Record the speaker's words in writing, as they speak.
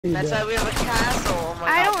That's why we have a castle. Oh my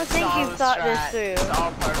I God, don't think you thought this through. It's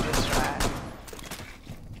all part of the strat.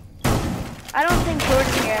 I don't think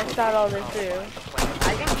Jordan here has thought all this through.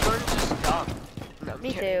 I think Jordan's just dumb. No, I'm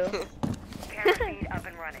Me kidding. too. Up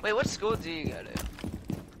and running. Wait, what school do you go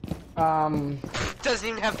to? Doesn't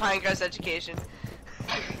even have Pinecrest education.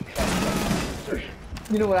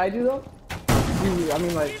 You know what I do though? I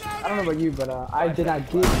mean, like, I don't know about you, but I did not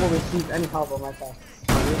give or receive any help on my test.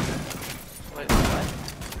 Wait, what?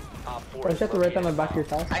 I just have to write down the back of your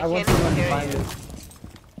test. I want can't to hear find you.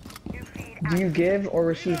 it. Do you give or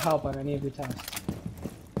receive help on any of your tests?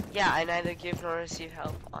 Yeah, I neither give nor receive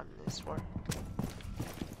help on this work.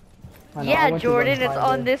 Yeah, Jordan, it's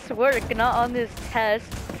on this work, not on this test.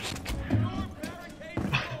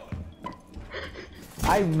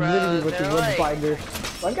 I literally went to one like... binder.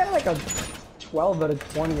 I got like a 12 out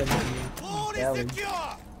of 20 of them. Barely.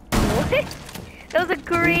 What? That was a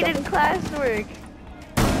graded classwork.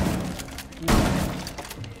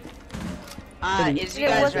 Is you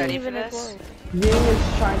guys ready for this? Ying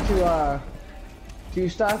was trying to do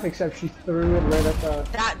stuff, except she threw it right at the.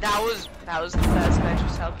 That was the best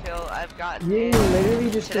Metrics help kill I've gotten. Ying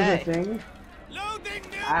literally just did today. her thing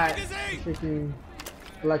at freaking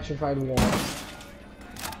electrified wall.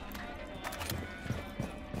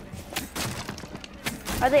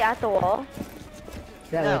 Are they at the wall?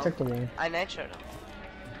 Yeah, No. they took the wall. I nitroed them.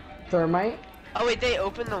 Thermite? Oh wait, they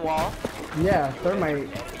opened the wall? Yeah, thermite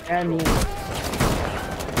and Ying.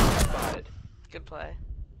 Good play.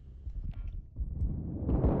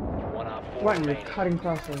 What? You're cutting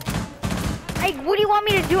crossing. Hey, what do you want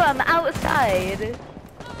me to do? I'm outside.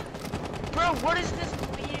 Bro, what is this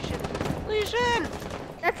lesion? Lesion!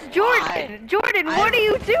 That's Jordan. Why? Jordan, what are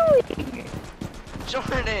you doing?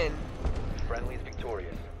 Jordan! Friendly is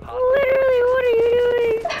victorious. Literally, what are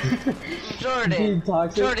you doing? Jordan!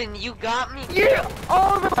 Jordan, you got me. You're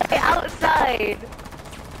all the way outside.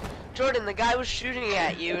 Jordan, the guy was shooting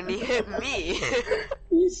at you and he hit me.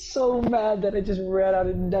 He's so mad that I just ran out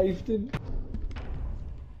and knifed him.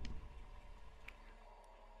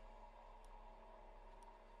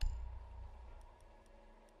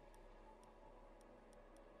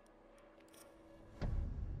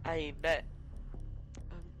 I bet.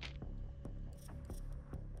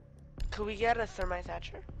 Could we get a Thermite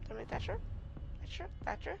Thatcher? Thermite Thatcher?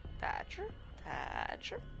 Thatcher?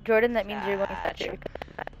 Jordan, that means you're going to Thatcher.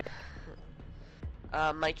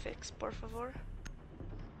 Mic fix, por favor.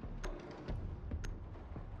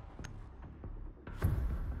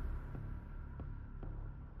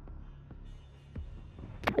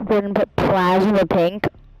 Jordan put plasma pink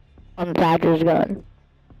on Thatcher's gun.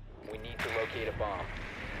 We need to locate a bomb.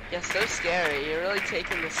 Yeah, so scary. You're really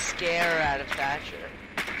taking the scare out of Thatcher.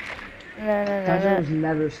 No. Thatcher was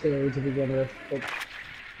never scary to begin with. But...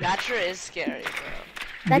 Thatcher is scary, bro.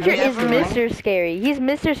 Thatcher is Mr. Scary. He's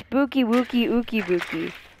Mr. Spooky Wookie Ookie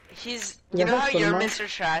Bookie. He's, you know how you're Mr.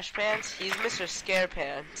 Trash Pants? He's Mr. Scare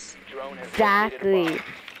Pants. Exactly.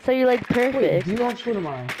 So you're like perfect. Wait, do you have school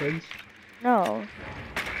tomorrow, kids? No.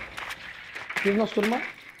 Do you have no school tomorrow?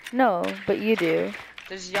 No, but you do.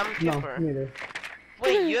 There's Yom No, Kippur. neither.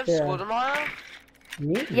 Wait, you have Yeah. school tomorrow?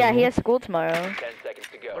 Me? Yeah, he has school tomorrow. 10 seconds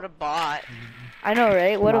to go. What a bot. I know,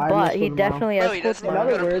 right? What No, a I bot. have He school tomorrow. definitely Bro, has he school doesn't In tomorrow.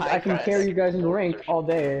 go other to words, I can Pinecrest. carry you guys in the rank all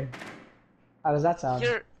day. How does that sound?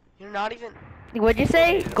 You're not even. What'd you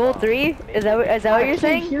say? Goal 3? Is that what I you're can't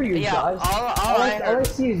saying? hear you Yeah, guys. all I all I heard.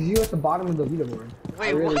 see is you at the bottom of the leaderboard.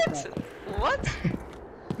 Wait, really what? can't. What?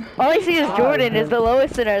 All I see is God, Jordan man. is the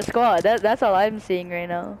lowest in our squad. That's all I'm seeing right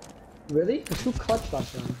now. Really? 'Cause who clutched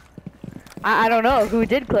last round? I don't know who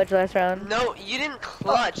did clutch last round. No, you didn't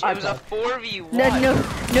clutch. Oh, It was a okay.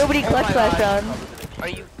 4v1. Nobody Oh clutched my last gosh. round. Are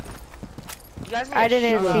you? You guys need I to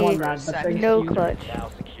didn't shut see up one for a round, but second. thank No you. clutch. Now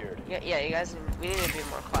secured. Yeah, you guys. We need to be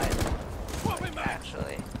more quiet.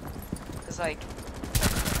 Actually, cause like.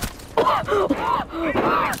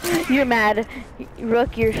 You're mad.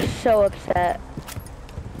 Rook, you're so upset.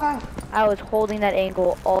 Ah. I was holding that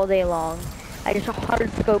angle all day long. I just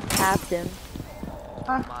hard scope tapped him.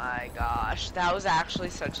 Oh my gosh, that was actually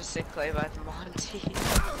such a sick play by Monty.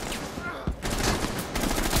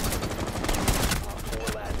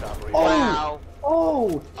 Four last operators. Oh! Wow.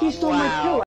 Oh! He stole my Wow. kill!